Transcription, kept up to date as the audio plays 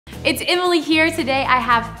It's Emily here. Today I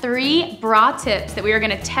have 3 bra tips that we are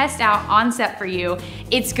gonna test out on set for you.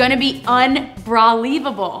 It's gonna be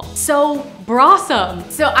unbra-lievable. So brawsome.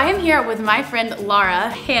 So I am here with my friend Laura,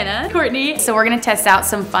 Hannah, Courtney. So we're gonna test out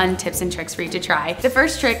some fun tips and tricks for you to try. The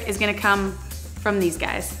first trick is gonna come from these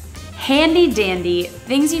guys. Handy dandy,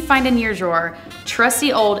 things you find in your drawer,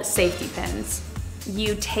 trusty old safety pins.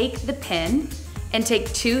 You take the pin and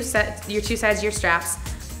take your two sides of your straps,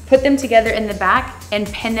 put them together in the back and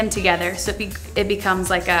pin them together so it becomes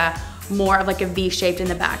like more of like a V shaped in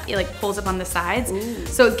the back. It like pulls up on the sides. Ooh.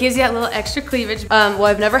 So it gives you that little extra cleavage. Well,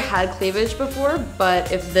 I've never had cleavage before,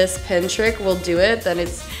 but if this pin trick will do it, then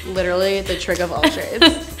it's literally the trick of all trades.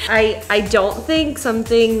 I don't think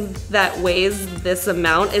something that weighs this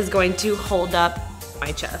amount is going to hold up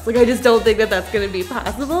my chest. Like, I just don't think that that's gonna be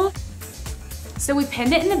possible. So we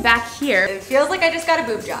pinned it in the back here. It feels like I just got a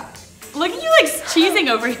boob job. Look at you like cheesing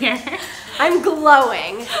over here. I'm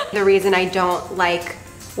glowing. The reason I don't like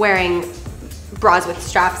wearing bras with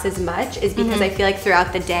straps as much is because I feel like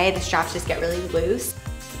throughout the day, the straps just get really loose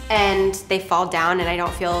and they fall down and I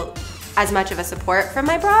don't feel as much of a support from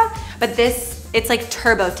my bra. But this, it's like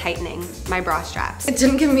turbo tightening my bra straps. It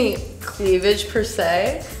didn't give me cleavage per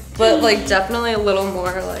se, but like definitely a little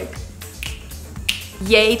more like.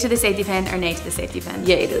 Yay to the safety pin or nay to the safety pin?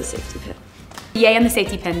 Yay to the safety pin. Yay on the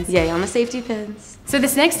safety pins. Yay on the safety pins. So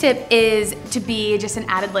this next tip is to be just an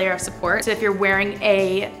added layer of support. So if you're wearing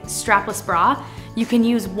a strapless bra, you can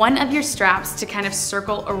use one of your straps to kind of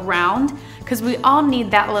circle around because we all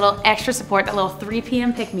need that little extra support, that little 3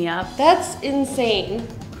 p.m. pick-me-up. That's insane.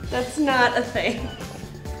 That's not a thing.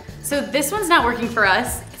 So this one's not working for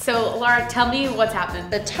us. So Laura, tell me what's happening.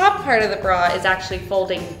 The top part of the bra is actually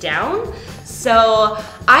folding down. So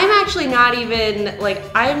I'm actually not even, like,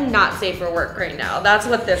 I'm not safe for work right now. That's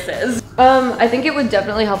what this is. I think it would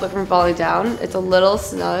definitely help it from falling down. It's a little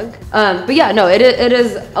snug. But yeah, no, it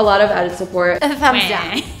is a lot of added support. A thumbs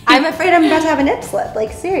down. I'm afraid I'm about to have a nip slip,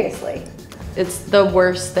 like seriously. It's the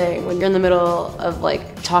worst thing when you're in the middle of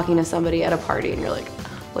like talking to somebody at a party and you're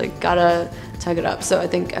like gotta tug it up. So I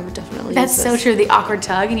think I would definitely That's use so this. true, the awkward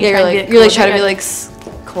tug and you're like trying to be like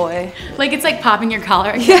coy. Like it's like popping your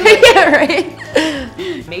collar. Yeah,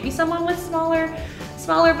 right. Maybe someone with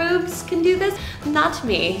smaller boobs can do this. Not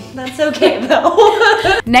me. That's okay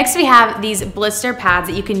though. Next we have these blister pads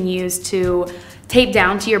that you can use to tape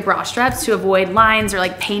down to your bra straps to avoid lines or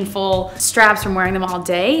like painful straps from wearing them all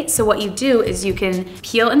day. So what you do is you can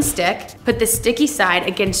peel and stick, put the sticky side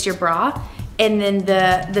against your bra and then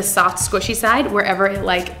the soft squishy side wherever it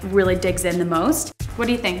like really digs in the most. What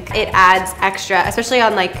do you think? It adds extra, especially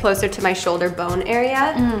on like closer to my shoulder bone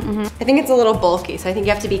area. I think it's a little bulky, so I think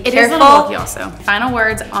you have to be careful. It is a little bulky also. Final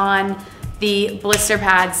words on the blister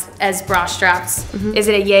pads as bra straps. Is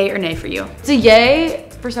it a yay or nay for you? It's a yay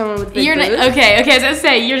for someone with big boobs. Okay, I was gonna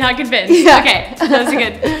say, you're not convinced. Yeah. Okay, that was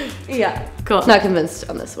good. Yeah. Cool. Not convinced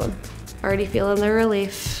on this one. Already feeling the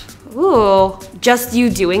relief. Ooh, just you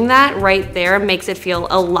doing that right there makes it feel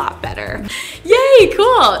a lot better. Yay,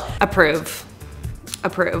 cool. Approve.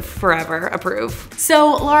 Approve, forever, approve.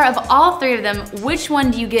 So Laura, of all 3 of them, which one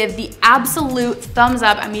do you give the absolute thumbs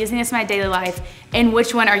up? I'm using this in my daily life. And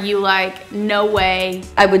which one are you like, no way?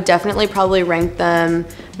 I would definitely probably rank them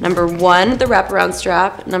number 1, the wraparound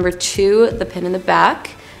strap, number 2, the pin in the back,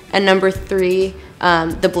 and number 3,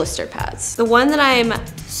 the blister pads. The one that I'm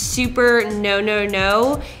super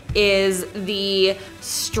no is the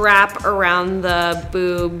strap around the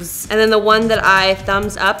boobs. And then the one that I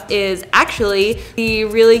thumbs up is actually the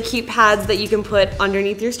really cute pads that you can put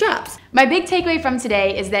underneath your straps. My big takeaway from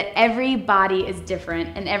today is that every body is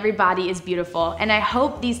different and every body is beautiful. And I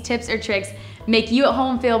hope these tips or tricks make you at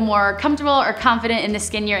home feel more comfortable or confident in the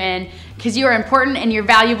skin you're in because you are important and you're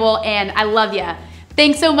valuable and I love you.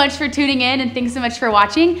 Thanks so much for tuning in and thanks so much for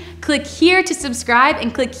watching. Click here to subscribe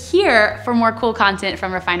and click here for more cool content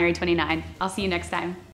from Refinery 29. I'll see you next time.